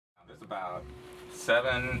about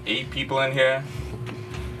 7, 8 people in here.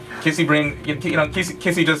 Kissey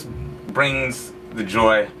Kissey just brings the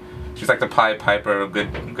joy. She's like the Pied Piper of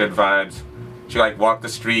good vibes. She like walked the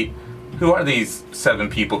street. Who are these 7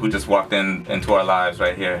 people who just walked into our lives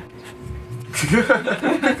right here?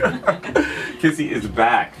 Kissey is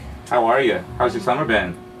back. How are you? How's your summer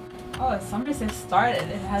been? Oh, summer just started.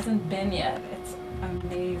 It hasn't been yet. It's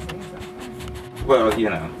amazing. Well, you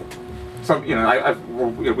know. So, you know,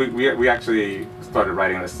 we actually started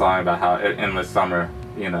writing this song about how endless summer,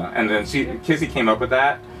 you know, and then Kissey came up with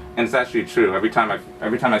that, and it's actually true. Every time I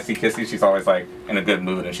see Kissey, she's always like in a good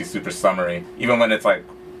mood and she's super summery. Even when it's like,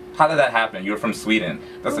 how did that happen? You were from Sweden.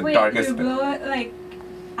 That's the darkest. You blow it, like,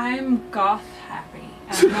 I'm goth happy.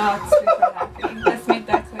 I'm not super happy. Let's make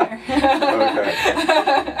that clear.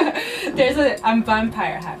 Okay. I'm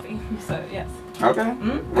vampire happy. So yes. Okay.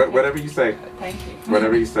 Whatever you say. Thank you.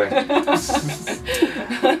 Whatever you say.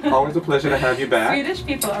 Always a pleasure to have you back. Swedish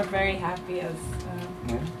people are very happy, as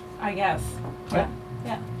I guess. Yeah.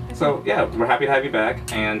 Yeah. So yeah, we're happy to have you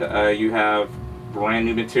back, and you have brand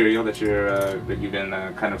new material that you've been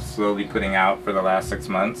kind of slowly putting out for the last 6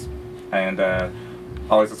 months, and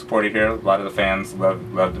always a supporter here. A lot of the fans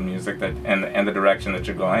love the music and the direction that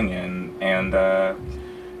you're going in, and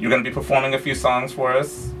you're going to be performing a few songs for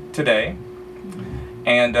us today.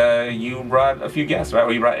 And you brought a few guests, right?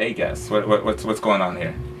 Or you brought a guest. What's going on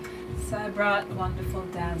here? So I brought wonderful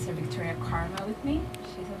dancer Victoria Karma with me.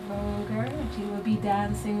 She's a vlogger, and she will be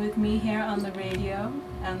dancing with me here on the radio,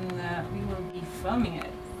 and we will be filming it,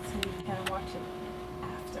 so you can watch it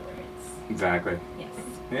afterwards. Exactly. Yes.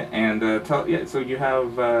 Yeah, and so you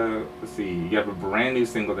have let's see, you have a brand new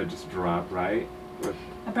single that just dropped, right?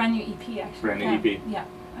 A brand new EP, actually. Brand new EP. Yeah.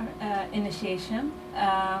 Initiation.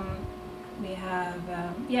 We have,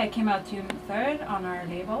 it came out June 3rd on our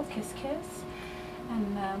label, Kiss,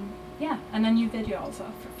 and and a new video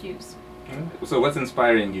also for Fuse. So what's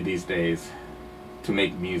inspiring you these days to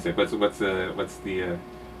make music? What do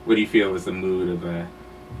you feel is the mood of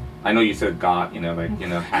I know you said goth, you know, like, you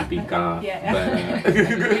know, happy goth. Yeah.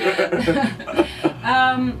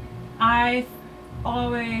 I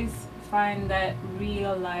always find that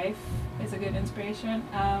real life is a good inspiration.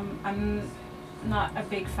 I'm not a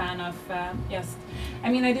big fan of I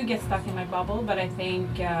do get stuck in my bubble, but I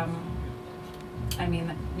think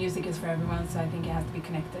music is for everyone, so I think it has to be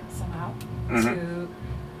connected somehow to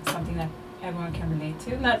something that everyone can relate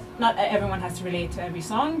to. Not everyone has to relate to every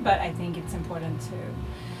song, but I think it's important to,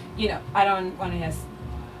 you know, I don't want to just,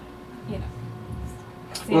 you know,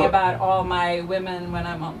 sing about all my women when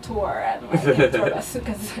I'm on tour and like in tour bus,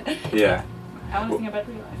 because yeah, I want to sing about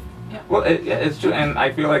real life. Yeah. Well, it's true, and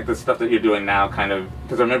I feel like the stuff that you're doing now kind of,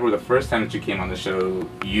 because I remember the first time that you came on the show,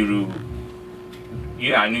 I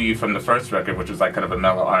knew you from the first record, which was like kind of a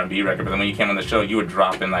mellow R&B record, but then when you came on the show, you were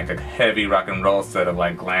dropping like a heavy rock and roll set of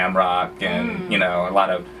like glam rock and, you know, a lot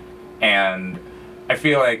of, and I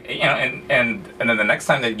feel like, you know, and then the next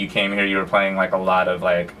time that you came here, you were playing like a lot of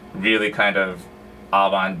like really kind of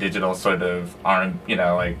avant digital sort of you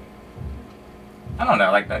know, like, I don't know,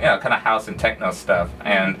 like, you know, kind of house and techno stuff,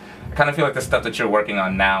 and I kind of feel like the stuff that you're working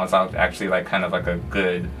on now is actually like kind of like a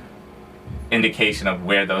good indication of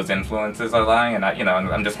where those influences are lying, and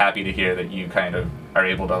I'm just happy to hear that you kind of are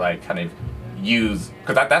able to like kind of use,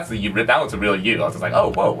 because that was the real you. I was just like,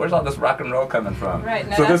 oh whoa, where's all this rock and roll coming from? Right.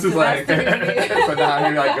 No, so this is like, so now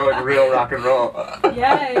you're like going real rock and roll.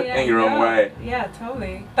 Yeah. In your own way. Yeah,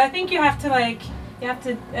 totally. But I think you have to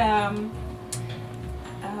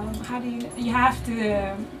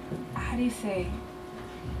how do you say?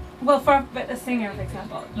 Well, for a singer, for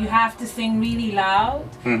example, you have to sing really loud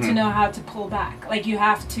to know how to pull back. Like, you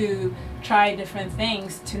have to try different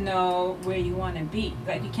things to know where you want to be.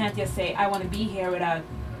 Like, you can't just say, I want to be here without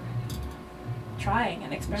trying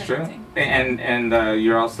and experimenting. Sure. And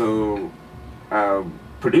you're also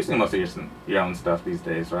producing most of your own stuff these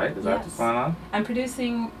days, right? Is that what's going on? I'm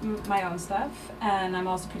producing my own stuff, and I'm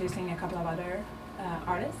also producing a couple of other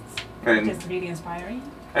artists, which is really inspiring.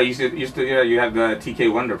 You have the TK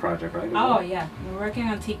Wonder project, right? Oh yeah, we're working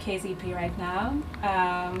on TK's EP right now.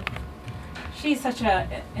 She's such a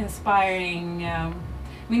inspiring.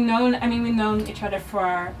 We've known each other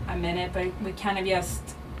for a minute, but we kind of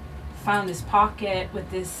just found this pocket with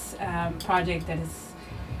this project that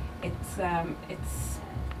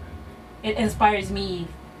it inspires me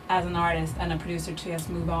as an artist and a producer to just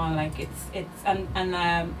move on. Like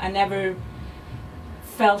I never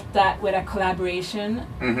felt that with a collaboration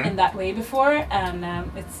in that way before,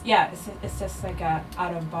 and it's just like a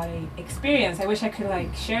out of body experience. I wish I could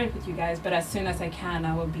like share it with you guys, but as soon as I can,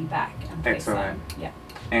 I will be back and play some. Yeah.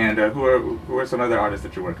 And who are some other artists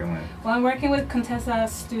that you're working with? Well, I'm working with Contessa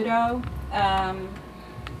Studo.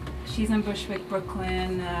 She's in Bushwick,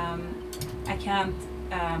 Brooklyn. I can't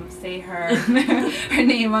say her her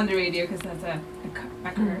name on the radio because that's a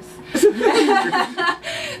curse.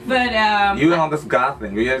 But you and all this goth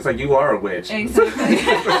thing, it's like you are a witch. Exactly.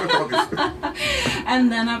 And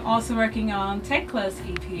then I'm also working on Tekla's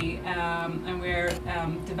EP, and we're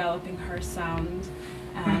developing her sound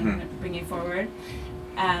and bringing it forward.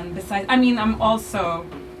 And besides, I mean, I'm also,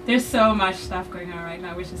 there's so much stuff going on right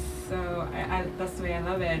now, which is so, that's the way I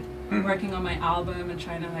love it. I'm working on my album and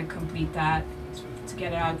trying to like complete that to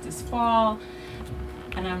get it out this fall.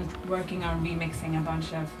 And I'm working on remixing a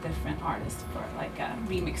bunch of different artists for like a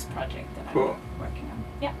remix project that I'm working on.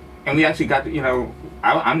 Yeah. And we actually got, you know,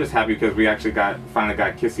 I'm just happy because we actually finally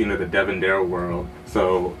got Kissey into the Devin Dare world.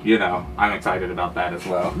 So, you know, I'm excited about that as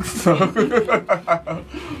well. So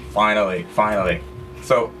finally.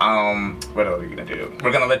 So, what are we gonna do?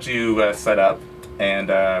 We're gonna let you set up, and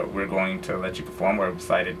we're going to let you perform. We're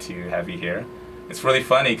excited to have you here. It's really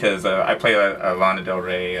funny because I play a Lana Del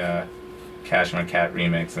Rey Cashmere Cat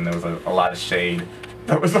remix, and there was a lot of shade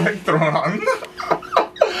that was like thrown on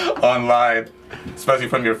online, especially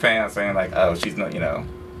from your fans saying like, "Oh, she's no, you know,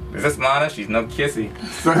 is this Lana? She's no Kissey."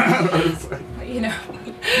 You know,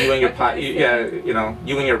 you and your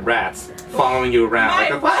you and your rats following you around. My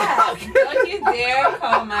rats! Don't you dare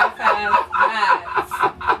call my fans rats,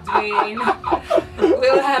 Duane.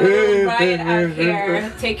 We'll have a little riot out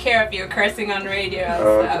here. Take care of you, cursing on radio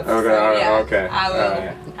and stuff. Okay, so, yeah, okay. I will.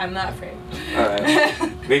 Right. I'm not afraid.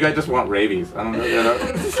 Alright. Maybe I just want rabies. I don't know. You know?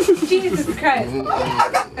 Jesus Christ.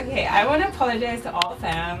 Okay, I want to apologize to all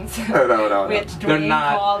fans. No. Which They're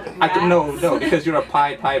not. Called rats. No, because you're a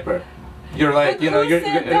Pied Piper. You're like, but you know, who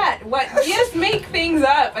said that? What? You just make things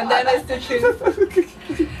up, and then it's the truth.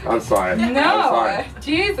 I'm sorry. No, I'm sorry.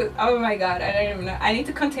 Jesus. Oh my God, I don't even know. I need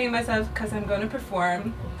to contain myself because I'm going to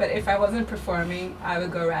perform. But if I wasn't performing, I would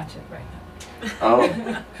go ratchet right now.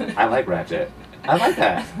 Oh, I like ratchet. I like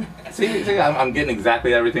that. See, I'm getting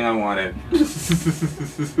exactly everything I wanted.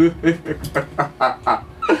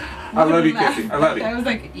 I love you, Kissey. I love you. That was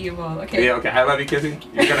like evil. Okay. Yeah. Okay. I love you, Kissey.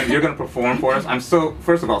 You're gonna perform for us. I'm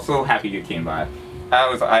first of all so happy you came by.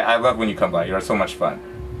 I love when you come by. You're so much fun.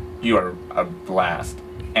 You are a blast,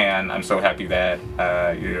 and I'm so happy that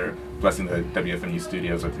you're blessing the WFMU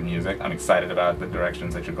studios with the music. I'm excited about the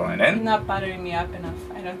directions that you're going in. You're not buttering me up enough.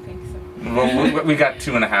 I don't think so. Well, we got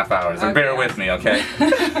 2.5 hours, and bear with me, okay?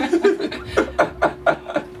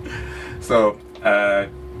 So,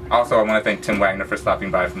 also I want to thank Tim Wagner for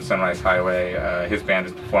stopping by from Sunrise Highway. His band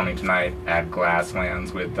is performing tonight at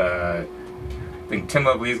Glasslands with, I think Tim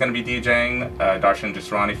Lovely is going to be DJing, Darshan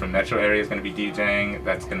Jasrani from Metro area is going to be DJing.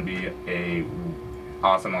 That's going to be a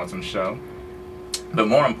awesome show. But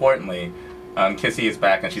more importantly, Kissey is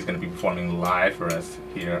back and she's going to be performing live for us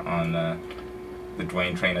here on the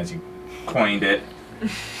Duane train, as you coined it.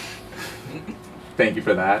 Thank you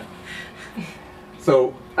for that.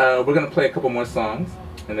 So we're gonna play a couple more songs,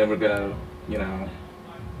 and then we're gonna, you know,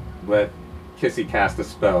 let Kissey cast a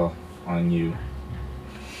spell on you.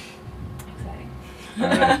 Exciting. All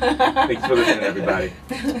right. Thanks for listening, everybody.